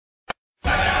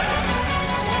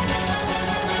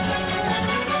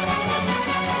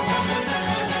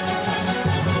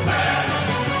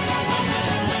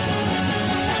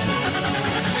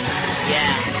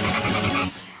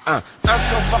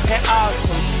so fucking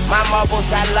awesome. My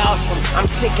marbles, I lost them. I'm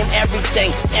taking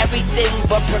everything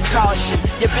but precaution.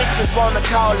 Your bitches wanna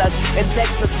call us in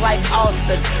Texas like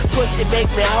Austin. Pussy make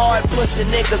me hard, pussy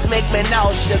niggas make me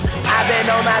nauseous. I've been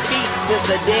on my feet since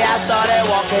the day I started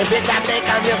walking. Bitch, I think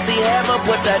I'm MC Hammer.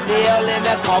 Put the nail in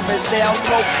the coffin, sell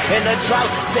coke in the trunk,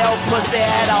 sell pussy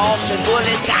at an auction.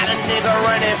 Bullets got a nigga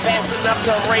running fast enough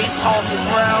to race horses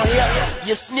round here.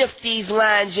 You sniff these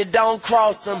lines, you don't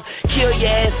cross them. Kill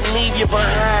your ass and leave you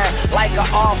behind like an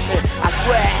orphan. I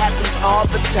swear it happens all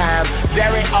the time,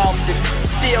 very often.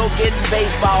 Still getting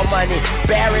baseball money,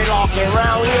 Barry Larkin.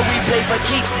 Round here we play for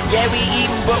keeps. Yeah, we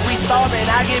eating, but we starving.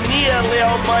 I give me a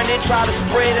little money, try to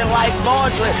spread it like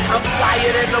margarine. I'm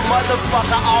flyer than the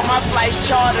motherfucker. All my flights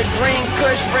chartered. Green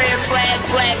Kush, red flag,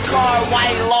 black car,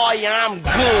 white lawyer. I'm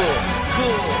good.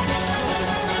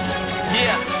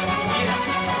 Yeah.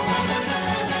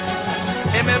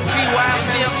 MMG,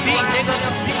 YMCMB, nigga.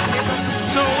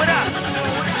 Tune it up.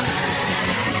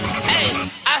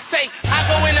 I say, I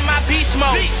go into my beast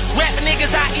mode. Rap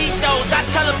niggas, I eat those. I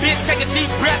tell a bitch, take a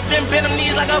deep breath, then bend them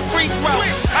knees like a freak throw.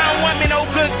 I don't want me no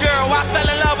good girl. I fell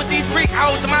in love with these freak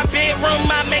hoes. In my bedroom,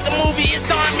 I make a movie. It's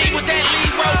starring me with that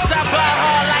lead rose. I ball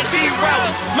hard like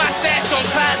D-Rose. My stash on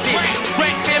closet.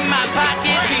 Racks in my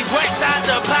pocket. These racks I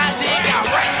deposit. Got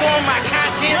racks on my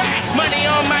conscience. Money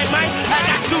on my mind. I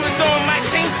got shooters on my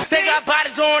team. They got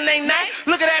bodies on their night.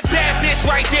 Look at that bad bitch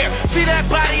right there. See that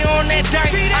body on that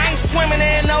dirt? I ain't swimming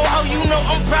in no hoe, you know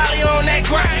I'm probably on that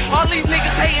grind. All these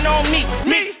niggas hating on me,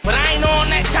 but I ain't on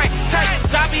that tight.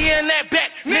 I be in that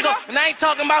back, nigga, and I ain't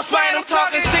talking about swine, I'm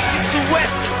talking 62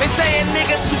 West. They say a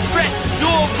nigga too fat, you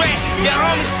a rat. Your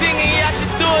homie singing, y'all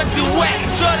should do a duet.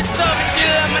 Shorty told me she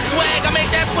love my swag, I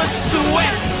make that pussy too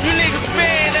wet. You niggas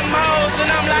spin them hoes, and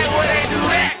I'm like, well, they do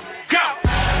that. Go!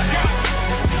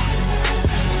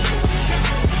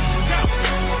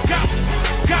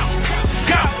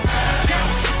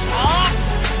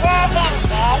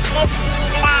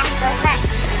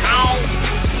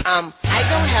 I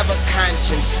don't have a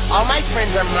conscience. All my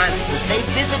friends are monsters. They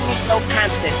visit me so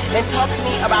constant and talk to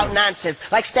me about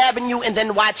nonsense, like stabbing you and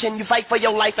then watching you fight for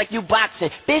your life like you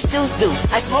boxing. Bitch, deuce.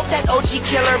 I smoke that OG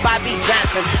killer Bobby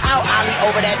Johnson. I'll ollie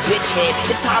over that bitch head.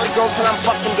 It's Holly Grove till I'm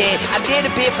fucking dead. I did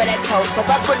a bid for that toast, so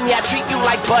if I couldn't, I treat you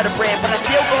like butter bread. But I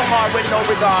still go hard with no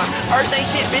regard. Earth ain't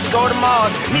shit, bitch, go to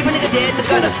Mars. Leave a nigga dead in the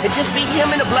gutter and just beat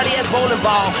him in a bloody ass bowling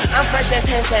ball. I'm fresh as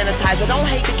hand sanitizer. Don't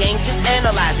hate the game, just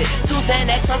analyze it. 2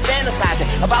 Xanax, I'm fantasizing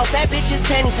about fat bitches,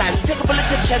 panty sizes. Take a bullet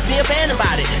to the chest, be a band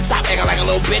about it. Stop acting like a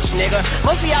little bitch, nigga.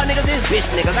 Most of y'all niggas is bitch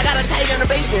niggas. I got a tiger in the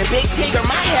basement, big tiger.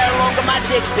 My hair longer, my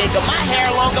dick bigger. My hair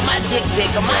longer, my dick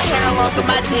bigger. My hair longer,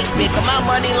 my dick bigger. My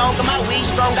money longer, my weed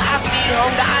stronger. I feed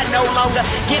hunger, I no longer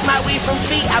get my weed from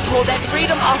feet. I pull that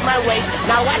freedom off my waist.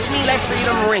 Now watch me let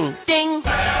freedom ring. Ding.